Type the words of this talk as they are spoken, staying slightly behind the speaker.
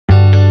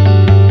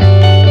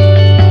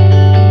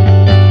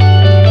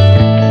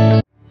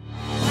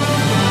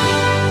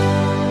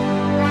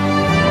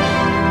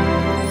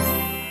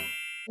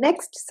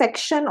next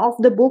section of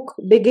the book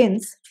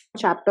begins,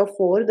 chapter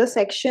 4. The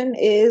section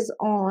is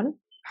on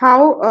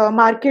how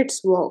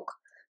markets work.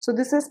 So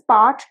this is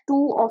part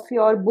 2 of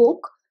your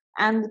book,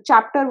 and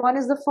chapter 1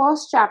 is the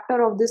first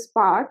chapter of this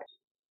part,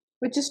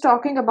 which is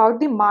talking about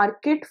the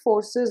market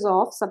forces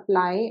of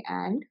supply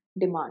and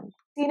demand.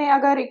 किसी ने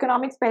अगर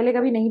economics पहले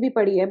कभी नहीं भी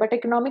पढ़ी है but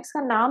economics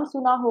का नाम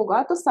सुना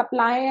होगा तो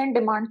सप्लाई एंड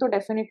डिमांड तो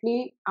डेफिनेटली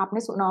आपने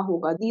सुना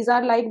होगा. These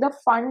are like the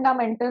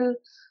fundamental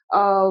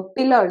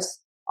pillars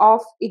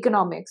of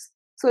economics.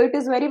 So it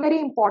is very very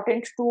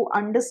important to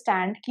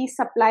understand कि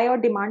supply और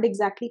demand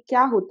exactly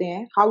क्या होते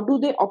हैं, how do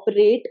they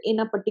operate in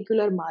a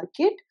particular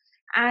market,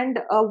 and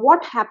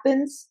what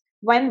happens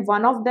when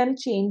one of them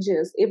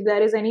changes. If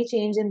there is any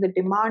change in the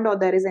demand or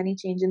there is any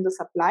change in the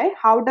supply,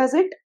 how does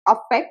it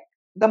affect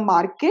the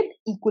market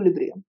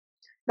equilibrium?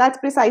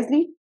 That's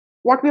precisely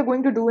what we are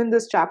going to do in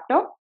this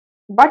chapter.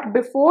 But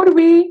before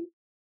we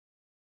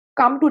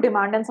come to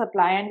demand and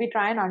supply and we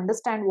try and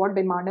understand what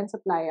demand and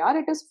supply are,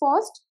 it is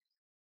first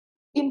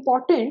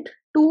important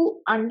to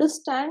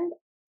understand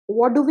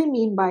what do we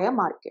mean by a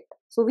market.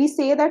 So we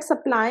say that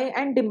supply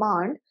and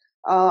demand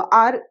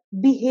are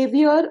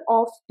behavior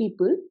of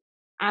people,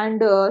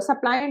 and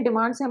supply and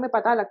demand से हमें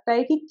पता लगता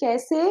है कि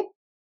कैसे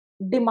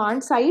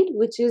demand side,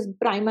 which is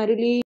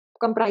primarily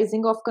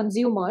comprising of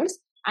consumers,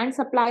 and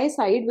supply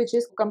side, which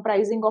is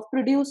comprising of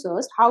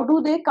producers, how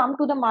do they come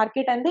to the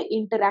market and they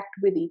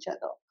interact with each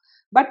other.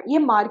 But ये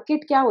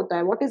market क्या होता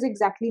है? What is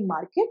exactly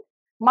market?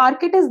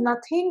 Market is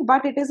nothing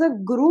but it is a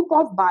group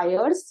of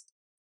buyers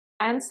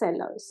and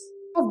sellers.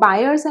 So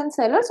buyers and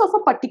sellers of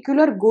a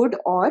particular good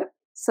or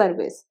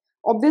service.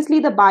 Obviously,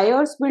 the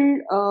buyers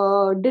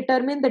will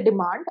determine the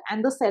demand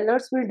and the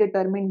sellers will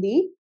determine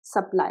the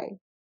supply.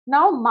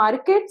 Now,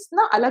 markets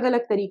ना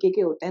अलग-अलग तरीके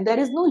के होते हैं. There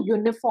is no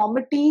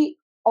uniformity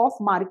of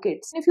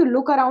markets. If you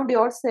look around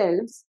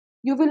yourselves,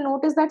 you will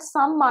notice that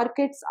some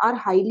markets are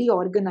highly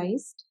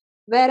organized,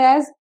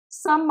 whereas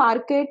some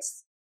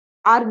markets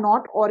are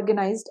not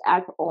organized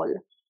at all.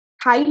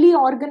 Highly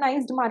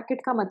organized market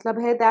का मतलब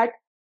है that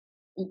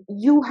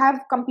you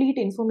have complete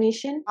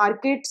information.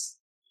 Markets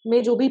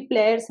में जो भी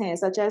players हैं,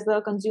 such as the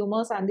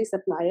consumers and the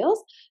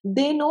suppliers,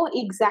 they know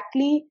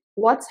exactly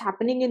what's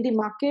happening in the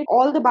market.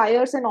 All the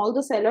buyers and all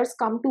the sellers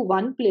come to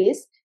one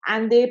place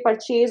and they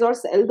purchase or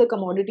sell the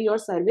commodity or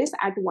service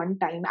at one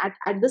time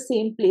at the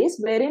same place,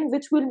 wherein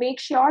which will make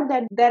sure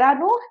that there are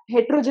no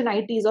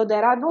heterogeneities or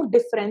there are no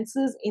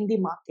differences in the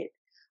market.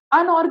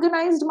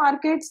 Unorganized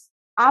markets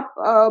आप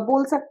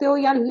बोल सकते हो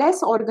या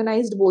less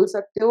organized बोल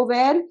सकते हो,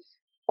 where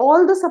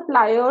all the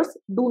suppliers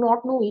do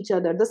not know each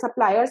other. The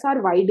suppliers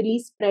are widely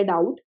spread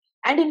out,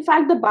 and in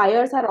fact the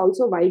buyers are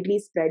also widely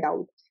spread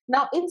out.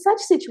 Now in such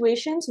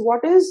situations,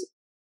 what is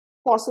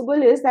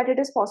possible is that it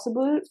is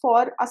possible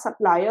for a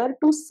supplier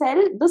to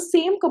sell the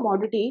same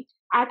commodity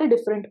at a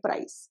different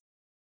price,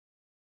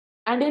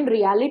 and in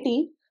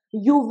reality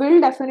you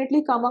will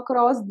definitely come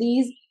across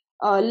these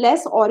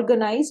less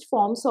organized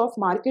forms of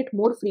market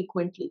more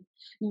frequently.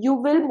 You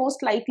will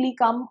most likely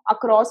come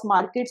across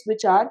markets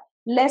which are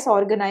less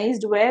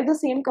organized, where the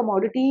same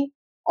commodity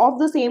of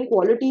the same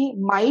quality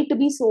might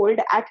be sold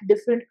at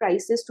different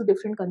prices to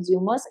different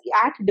consumers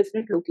at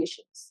different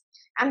locations,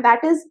 and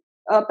that is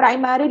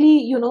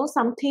primarily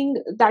something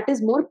that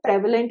is more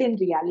prevalent in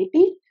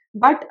reality.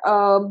 But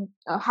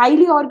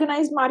highly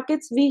organized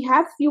markets, we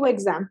have few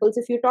examples.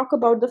 If you talk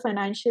about the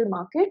financial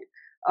market,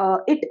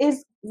 it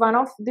is one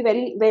of the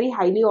very very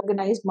highly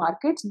organized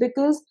markets,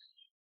 because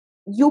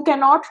you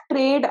cannot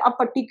trade a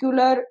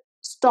particular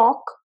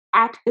stock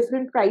at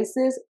different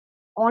prices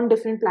on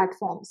different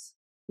platforms.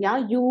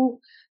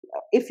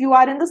 If you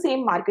are in the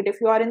same market, if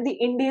you are in the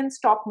Indian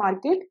stock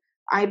market,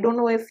 I don't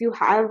know if you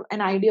have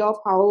an idea of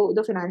how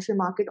the financial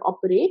market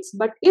operates,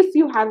 but if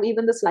you have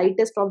even the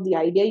slightest of the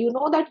idea, you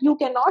know that you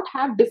cannot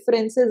have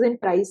differences in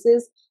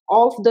prices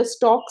of the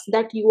stocks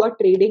that you are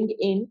trading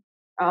in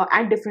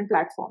at different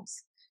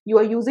platforms. You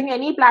are using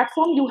any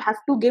platform, you have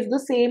to give the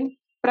same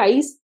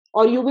price,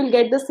 or you will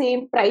get the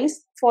same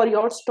price for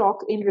your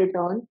stock in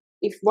return.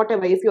 If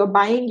you're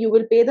buying, you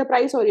will pay the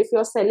price, or if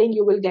you're selling,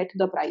 you will get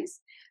the price.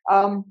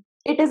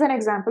 It is an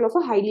example of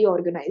a highly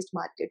organized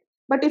market.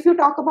 But if you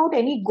talk about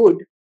any good,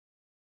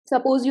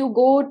 suppose you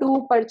go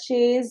to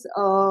purchase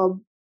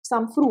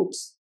some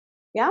fruits,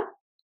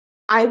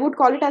 I would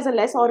call it as a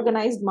less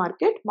organized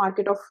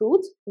market of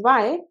fruits.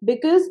 Why?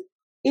 Because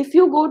if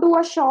you go to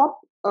a shop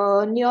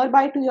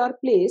nearby to your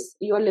place,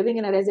 you are living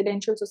in a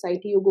residential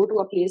society, you go to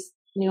a place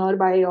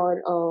nearby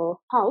your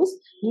house,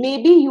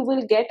 maybe you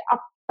will get a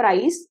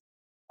price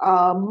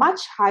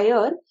much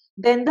higher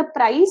than the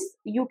price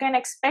you can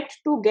expect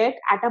to get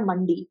at a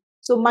mandi.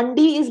 So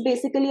mandi is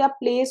basically a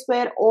place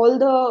where all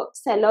the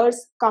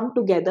sellers come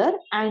together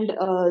and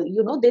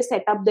they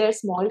set up their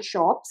small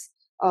shops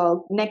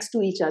next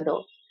to each other.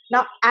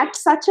 Now at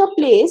such a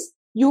place,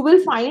 You will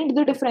find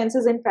the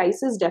differences in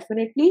prices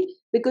definitely,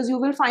 because you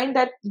will find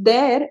that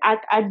there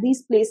at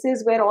these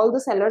places where all the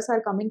sellers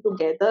are coming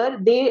together,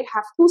 they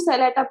have to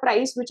sell at a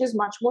price which is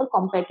much more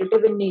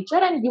competitive in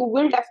nature, and you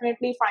will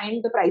definitely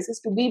find the prices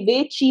to be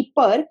way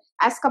cheaper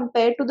as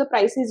compared to the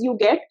prices you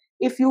get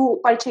if you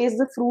purchase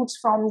the fruits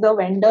from the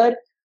vendor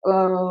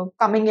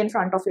coming in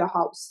front of your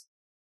house.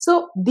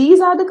 So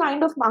these are the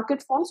kind of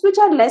market forms which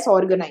are less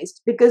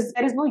organized because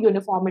there is no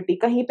uniformity.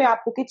 कहीं पे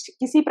आपको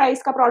किसी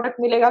price का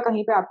product मिलेगा,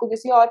 कहीं पे आपको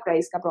किसी और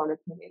price का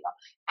product मिलेगा.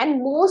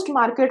 And most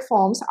market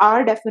forms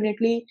are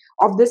definitely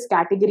of this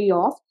category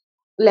of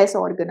less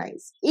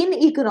organized. In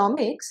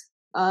economics,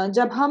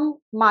 जब हम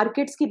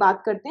markets की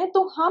बात करते हैं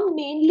तो हम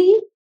mainly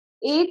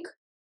एक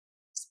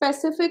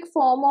स्पेसिफिक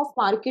फॉर्म ऑफ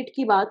मार्केट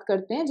की बात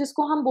करते हैं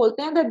जिसको हम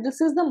बोलते हैं that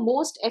this is the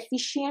most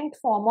efficient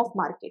form of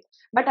market,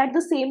 but at the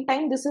same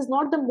time this is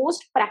not the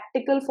most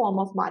practical form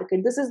of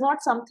market. This is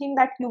not something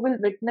that you will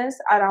witness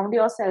around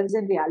yourselves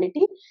in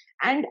reality.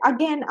 And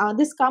again,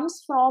 this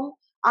comes from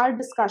our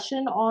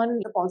discussion on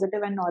the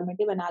positive and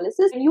normative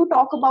analysis. When you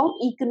talk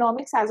about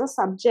economics as a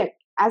subject,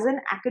 as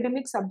an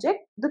academic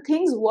subject, the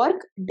things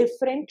work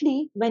differently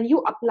when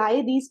you apply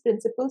these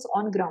principles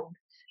on ground.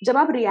 जब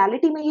आप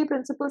reality में ये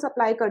principles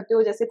apply करते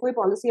हो, जैसे कोई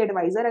policy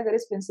adviser अगर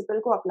इस प्रिंसिपल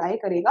को अप्लाई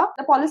करेगा,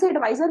 the policy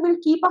adviser will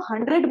keep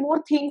 100 more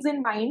things in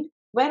mind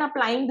when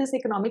applying this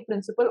economic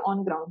principle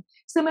on ground.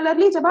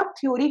 Similarly, जब आप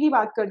थ्योरी की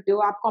बात करते हो,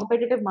 आप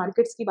कॉम्पिटिटिव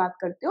मार्केट्स की बात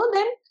करते हो,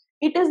 then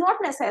it is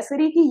not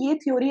necessary कि ये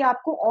थ्योरी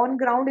आपको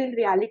on ground in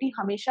reality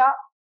हमेशा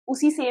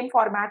उसी सेम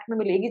फॉर्मेट में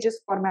मिलेगी जिस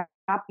फॉर्मेट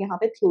आप यहाँ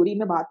पे थ्योरी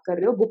में बात कर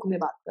रहे हो, बुक में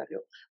बात कर रहे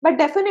हो. बट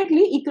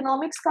डेफिनेटली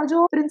इकोनॉमिक्स का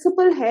जो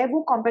प्रिंसिपल है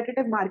वो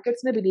कॉम्पिटिटिव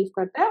मार्केट्स में बिलीव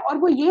करता है, और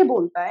वो ये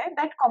बोलता है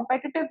that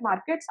competitive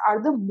markets are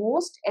the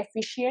most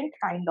efficient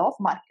kind of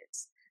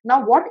markets.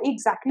 Now what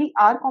exactly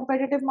are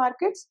competitive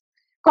markets?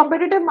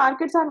 Competitive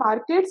markets are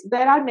markets.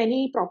 There are many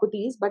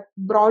properties, but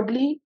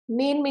broadly,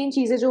 main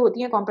चीजें जो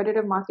होती हैं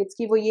competitive markets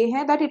की वो ये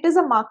है that it is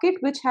a market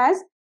which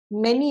has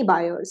many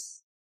buyers.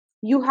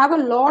 You have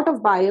a lot of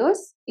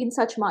buyers in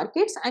such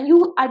markets, and you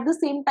at the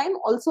same time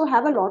also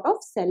have a lot of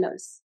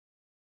sellers.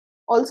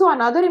 Also,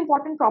 another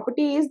important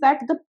property is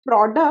that the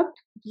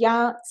product या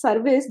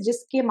service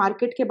जिसके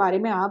market के बारे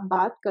में आप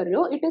बात कर रहे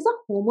हो, it is a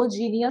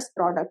homogeneous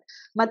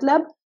product.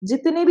 मतलब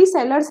जितने भी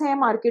sellers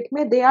हैं market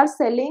में, they are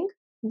selling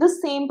the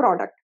same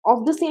product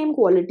of the same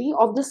quality,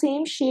 of the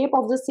same shape,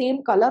 of the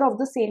same color, of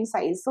the same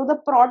size. So the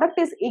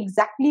product is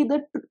exactly the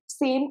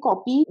same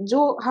copy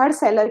जो हर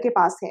seller के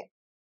पास है.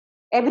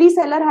 Every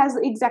seller has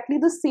exactly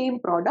the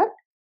same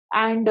product,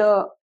 and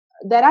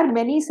there are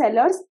many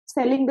sellers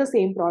selling the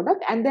same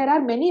product, and there are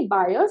many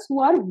buyers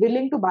who are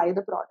willing to buy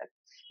the product.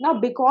 Now,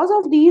 because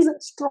of these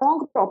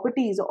strong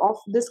properties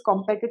of this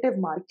competitive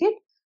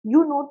market,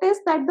 you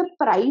notice that the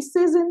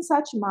prices in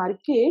such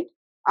market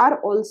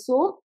are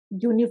also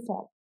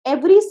uniform.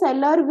 Every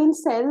seller will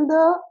sell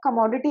the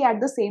commodity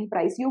at the same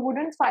price. You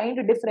wouldn't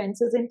find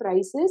differences in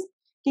prices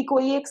कि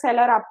कोई एक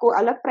seller आपको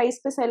अलग price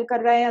पे cell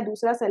कर रहा है या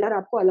दूसरा सेलर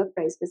आपको अलग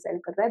प्राइस पे सेल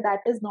कर रहा है.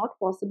 That is not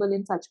possible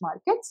in such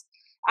markets.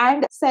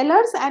 And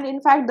sellers and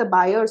in fact the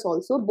buyers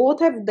also,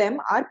 both of them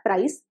are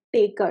price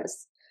takers.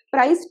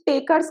 Price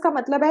takers का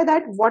मतलब है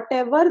that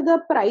whatever the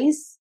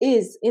price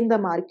is in the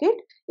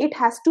market, it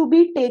has to be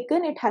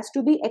taken, it has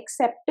to be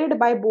accepted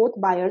by both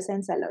buyers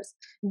and sellers.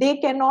 They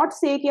cannot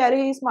say कि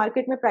अरे इस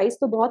market में price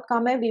तो बहुत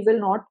कम है, we will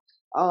not,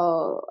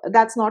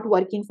 that's not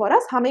working for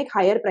us, हम एक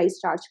higher price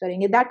charge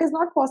करेंगे. That is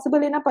not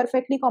possible in a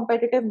perfectly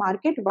competitive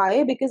market.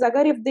 Why? Because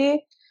अगर if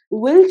they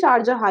will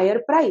charge a higher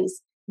price,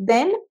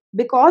 then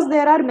because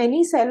there are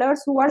many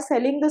sellers who are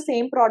selling the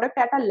same product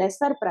at a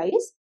lesser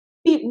price,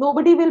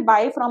 nobody will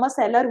buy from a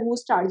seller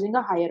who's charging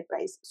a higher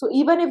price. So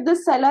even if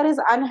this seller is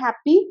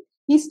unhappy,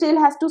 he still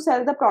has to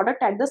sell the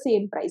product at the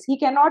same price. He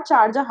cannot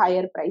charge a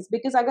higher price,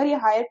 because अगर ये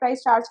higher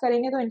price charge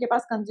करेंगे तो इनके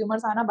पास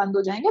consumers आना बंद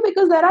हो जाएंगे,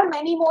 because there are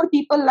many more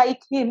people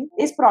like him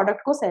इस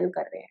product को sell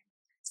कर रहे हैं.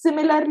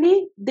 Similarly,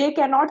 they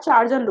cannot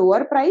charge a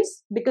lower price,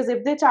 because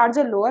if they charge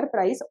a lower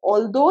price,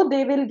 although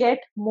they will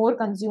get more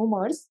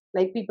consumers,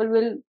 like people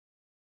will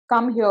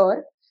come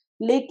here,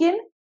 लेकिन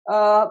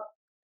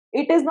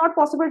it is not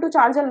possible to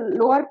charge a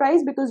lower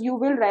price, because you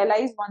will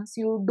realize once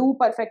you do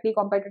perfectly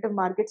competitive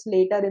markets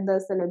later in the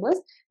syllabus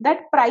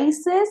that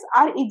prices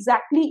are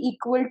exactly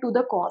equal to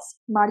the cost,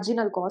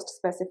 marginal cost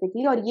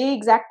specifically. और ये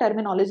exact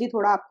terminology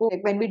थोड़ा आपको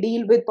when we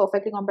deal with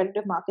perfectly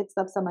competitive markets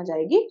तब समझ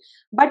आएगी.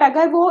 But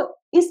अगर वो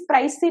इस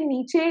price से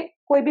नीचे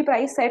कोई भी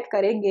price set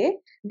करेंगे,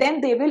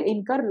 then they will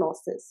incur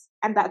losses,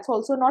 and that's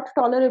also not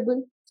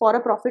tolerable for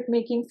a profit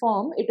making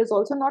firm. It is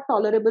also not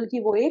tolerable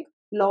कि वो एक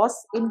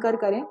loss incur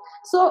करें.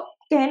 So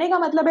कहने का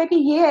मतलब है कि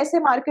ये ऐसे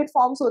मार्केट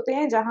फॉर्म्स होते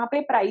हैं जहां पे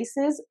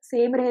प्राइसेस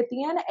सेम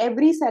रहती हैं,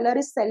 every seller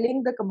is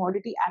selling the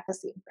commodity at the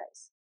same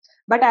price.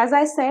 But as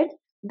I said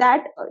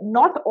that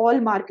not all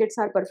markets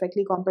are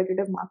perfectly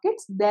competitive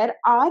markets. There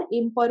are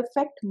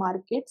imperfect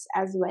markets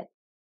as well,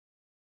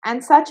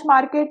 and such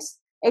markets,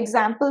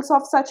 examples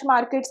of such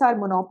markets are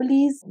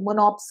monopolies,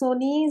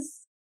 monopsonies.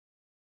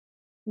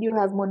 You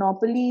have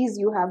monopolies,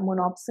 you have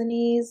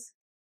monopsonies,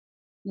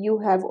 you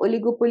have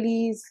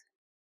oligopolies,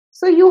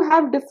 So you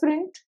have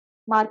different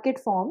market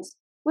forms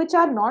which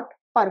are not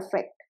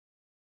perfect,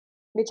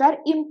 which are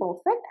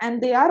imperfect,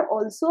 and they are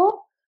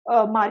also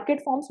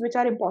market forms which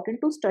are important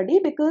to study,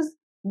 because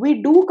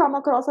we do come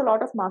across a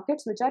lot of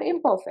markets which are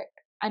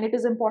imperfect, and it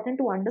is important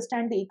to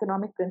understand the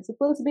economic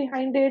principles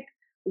behind it.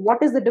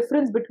 What is the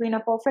difference between a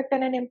perfect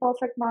and an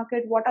imperfect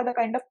market? What are the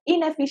kind of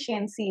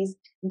inefficiencies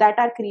that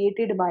are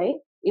created by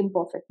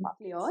imperfect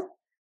markets?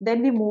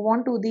 Then we move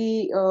on to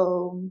the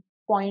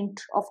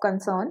point of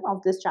concern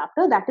of this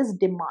chapter, that is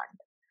demand.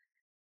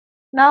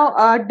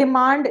 Now,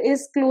 demand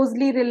is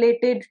closely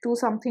related to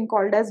something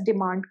called as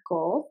demand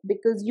curve,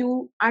 because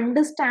you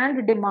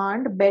understand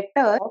demand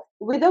better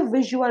with a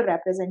visual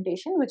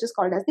representation, which is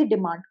called as the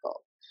demand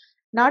curve.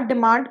 Now,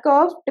 demand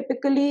curve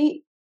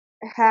typically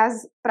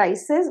has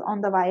prices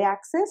on the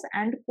y-axis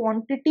and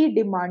quantity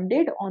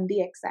demanded on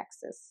the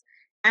x-axis.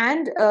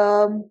 And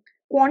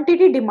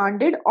quantity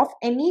demanded of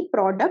any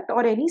product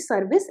or any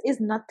service is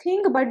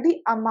nothing but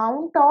the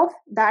amount of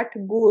that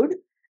good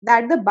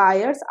that the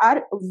buyers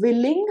are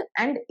willing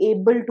and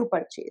able to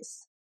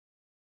purchase.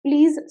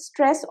 Please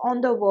stress on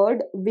the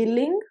word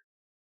willing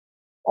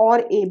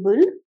or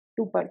able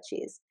to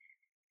purchase.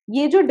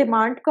 ये जो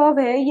demand curve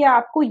है, ये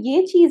आपको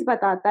ये चीज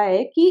बताता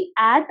है कि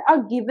at a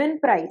given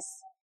price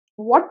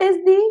what is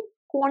the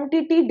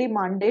quantity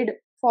demanded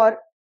for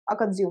a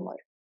consumer.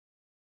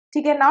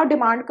 ठीक है. Now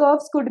demand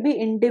curves could be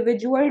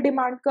individual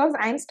demand curves.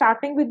 I am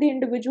starting with the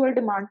individual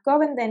demand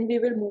curve and then we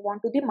will move on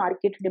to the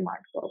market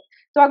demand curve.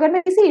 तो अगर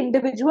मैं किसी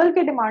individual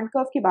के demand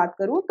curve की बात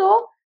करूं तो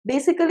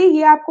बेसिकली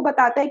ये आपको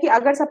बताता है कि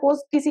अगर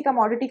सपोज किसी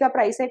कमोडिटी का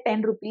प्राइस है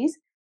 10 रुपीज,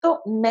 तो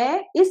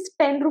मैं इस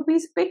 10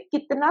 रुपीज पे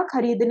कितना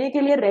खरीदने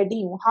के लिए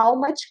रेडी हूँ. How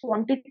much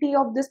quantity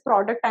of this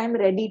product I am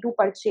ready to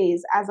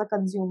purchase as a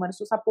consumer.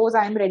 So suppose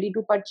I am ready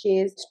to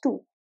purchase 2.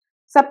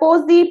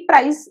 Suppose the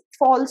price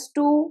falls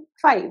to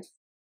 5.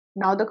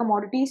 Now the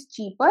commodity is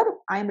cheaper.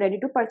 I am ready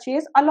to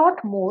purchase a lot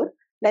more.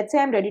 Let's say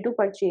I am ready to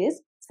purchase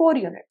 4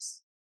 units.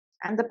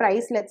 And the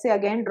price, let's say,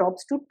 again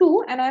drops to 2.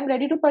 And I am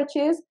ready to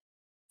purchase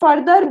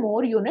further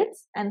more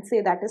units and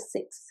say that is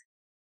 6.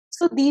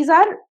 So these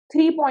are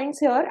 3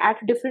 points here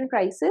at different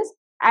prices.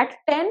 At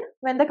 10,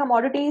 when the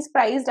commodity is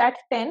priced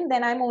at 10,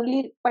 then I'm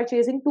only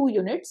purchasing 2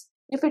 units.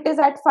 If it is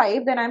at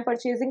 5, then I'm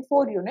purchasing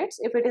 4 units.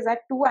 If it is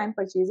at 2, I'm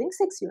purchasing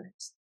 6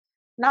 units.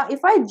 Now,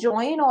 if I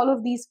join all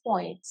of these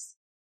points,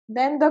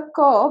 then the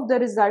curve, the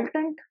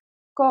resultant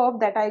curve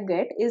that I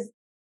get is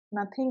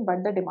nothing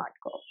but the demand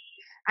curve.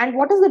 And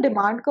what is the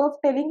demand curve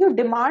telling you?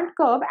 Demand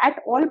curve at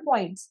all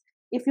points.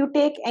 If you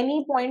take any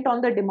point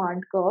on the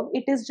demand curve,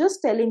 it is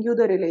just telling you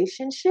the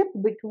relationship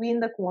between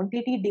the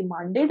quantity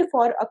demanded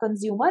for a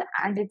consumer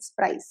and its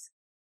price.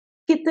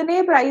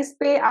 कितने price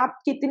पे आप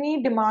कितनी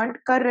demand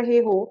कर रहे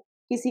हो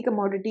किसी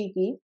commodity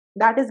की,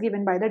 that is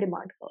given by the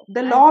demand curve.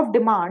 The law of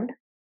demand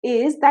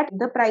is that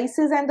the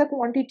prices and the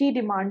quantity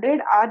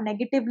demanded are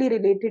negatively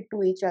related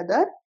to each other,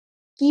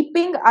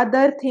 keeping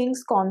other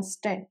things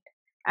constant.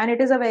 And it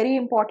is a very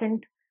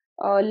important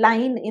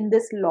line in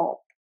this law,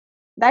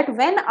 that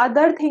when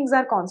other things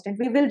are constant,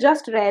 we will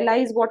just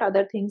realize what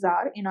other things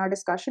are in our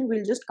discussion.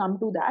 We'll just come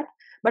to that.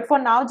 But for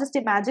now, just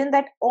imagine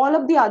that all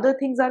of the other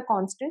things are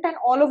constant, and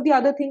all of the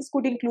other things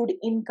could include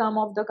income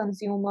of the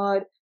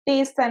consumer,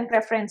 tastes and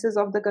preferences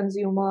of the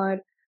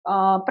consumer,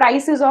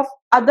 prices of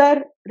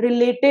other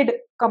related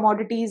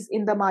commodities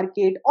in the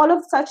market. All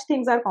of such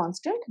things are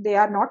constant. They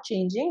are not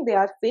changing. They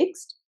are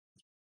fixed.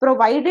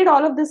 Provided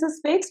all of this is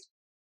fixed,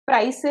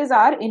 prices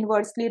are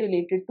inversely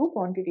related to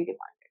quantity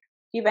demanded.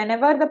 कि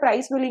whenever the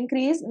price will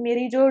increase,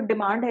 मेरी जो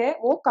demand है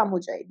वो कम हो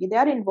जाएगी.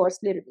 They are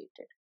inversely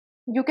related.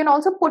 You can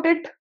also put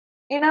it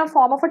in a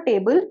form of a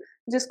table,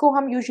 जिसको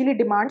हम usually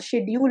demand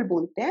schedule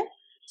बोलते हैं.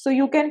 So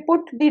you can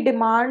put the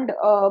demand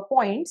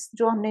points,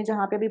 जो हमने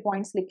जहाँ पे भी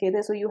points लिखे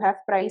थे. So you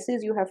have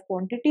prices, you have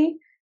quantity.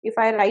 If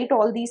I write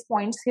all these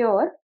points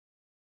here,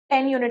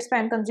 10 units पे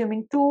I'm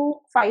consuming 2,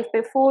 5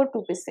 पे 4, 2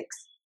 पे 6.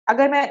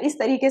 अगर मैं इस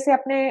तरीके से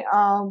अपने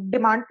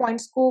demand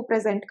points को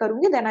present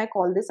करूँगी, then I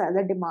call this as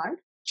a demand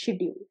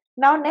schedule.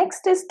 Now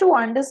next is to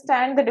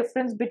understand the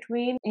difference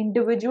between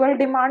individual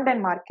demand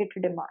and market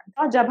demand.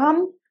 now जब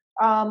हम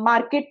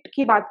market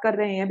की बात कर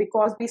रहे हैं,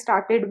 because we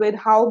started with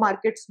how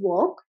markets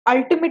work,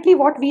 ultimately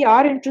what we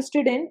are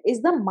interested in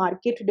is the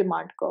market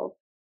demand curve.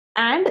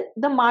 And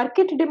the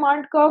market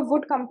demand curve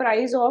would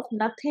comprise of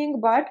nothing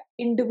but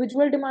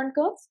individual demand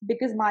curves,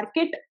 because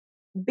market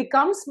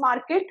becomes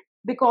market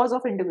because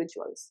of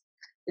individuals.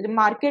 The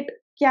market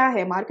क्या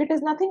है? Market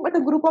is nothing but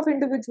a group of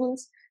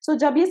individuals. So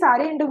जब ये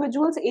सारे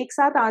individuals एक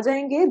साथ आ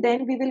जाएंगे,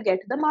 then we will get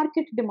the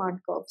market demand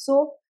curve.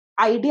 So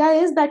idea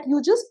is that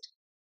you just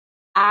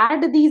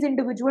add these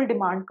individual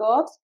demand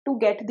curves to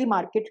get the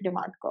market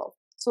demand curve.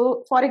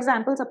 So for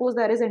example, suppose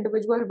there is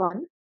individual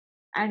 1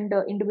 and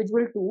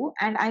individual 2,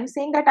 and I'm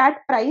saying that at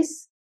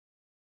price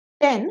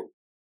 10,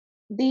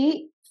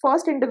 the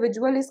first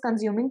individual is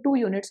consuming 2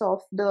 units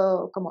of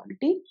the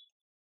commodity,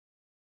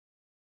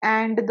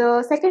 and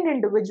the second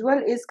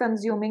individual is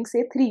consuming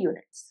say 3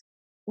 units.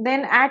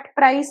 Then at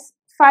price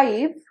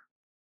 5,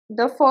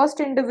 the first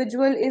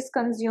individual is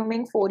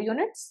consuming 4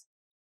 units,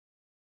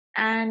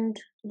 and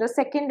the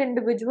second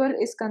individual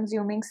is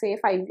consuming say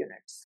 5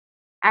 units.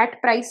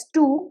 At price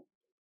 2,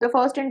 the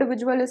first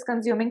individual is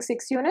consuming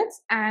 6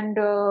 units and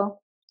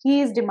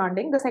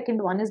the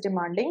second one is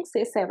demanding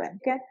say 7.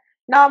 Okay.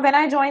 Now when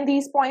I join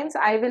these points,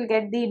 I will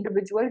get the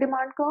individual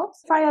demand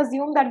curves. If I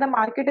assume that the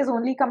market is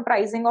only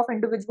comprising of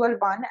individual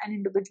 1 and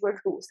individual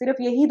 2,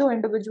 सिर्फ यही दो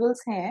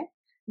individuals हैं,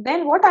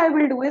 then what I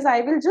will do is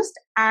I will just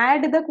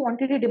add the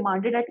quantity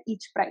demanded at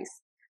each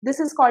price. This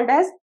is called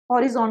as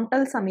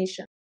horizontal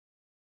summation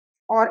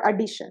or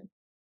addition.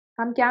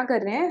 हम क्या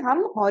कर रहे हैं,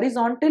 हम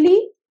horizontally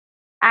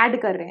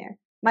add कर रहे हैं.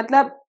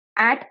 मतलब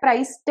at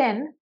price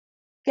 10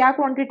 क्या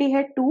क्वांटिटी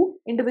है 2,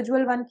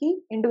 इंडिविजुअल 1 की,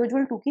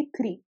 इंडिविजुअल 2 की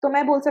 3. तो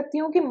मैं बोल सकती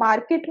हूँ कि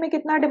मार्केट में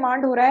कितना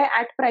डिमांड हो रहा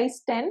है at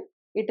price 10,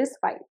 it is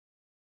 5.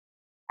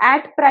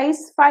 At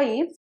price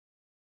 5,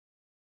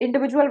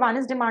 individual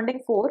 1 is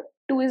demanding 4,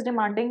 2 is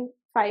demanding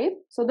 5,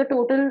 so the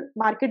total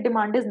market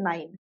demand is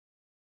 9.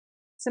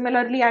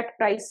 Similarly, at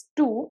price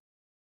 2,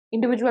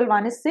 individual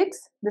 1 is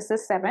 6, this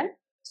is 7,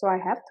 so I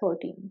have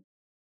 13.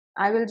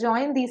 I will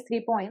join these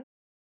 3 points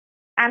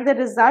and the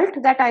result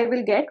that I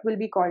will get will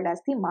be called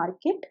as the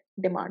market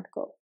demand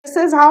curve. This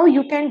is how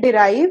you can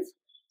derive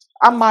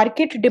a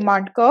market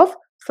demand curve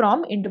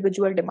from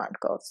individual demand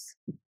curves.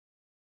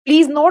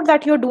 Please note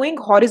that you're doing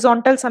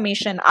horizontal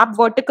summation. आप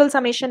vertical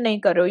summation नहीं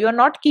कर रहे हो. You're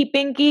not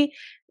keeping कि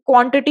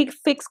quantity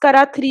fix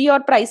करा 3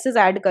 और prices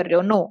add कर रहे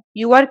हो. No,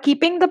 you are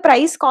keeping the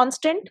price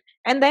constant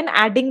and then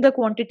adding the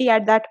quantity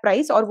at that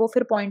price और वो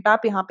फिर point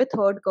आप यहाँ पे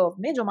third curve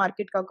में जो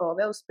market का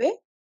curve है उस पे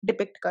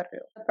depict कर रहे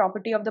हो. The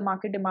property of the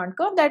market demand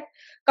curve that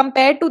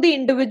compared to the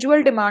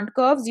individual demand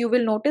curves, you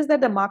will notice that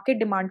the market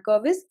demand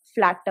curve is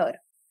flatter.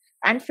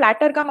 And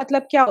flatter का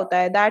मतलब क्या होता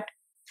है, that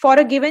for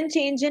a given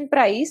change in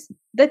price,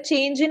 the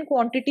change in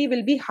quantity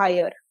will be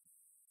higher.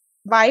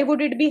 Why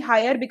would it be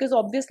higher? Because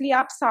obviously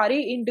आप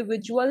सारे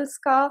individuals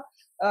का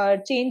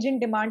change in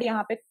demand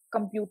यहाँ पे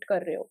compute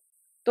कर रहे हो.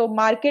 तो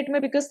market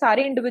में because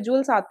सारे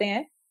individuals आते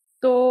हैं,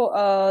 तो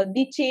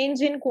the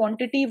change in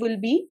quantity will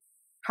be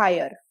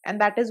higher,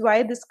 and that is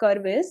why this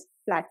curve is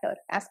flatter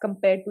as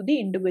compared to the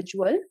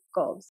individual curves.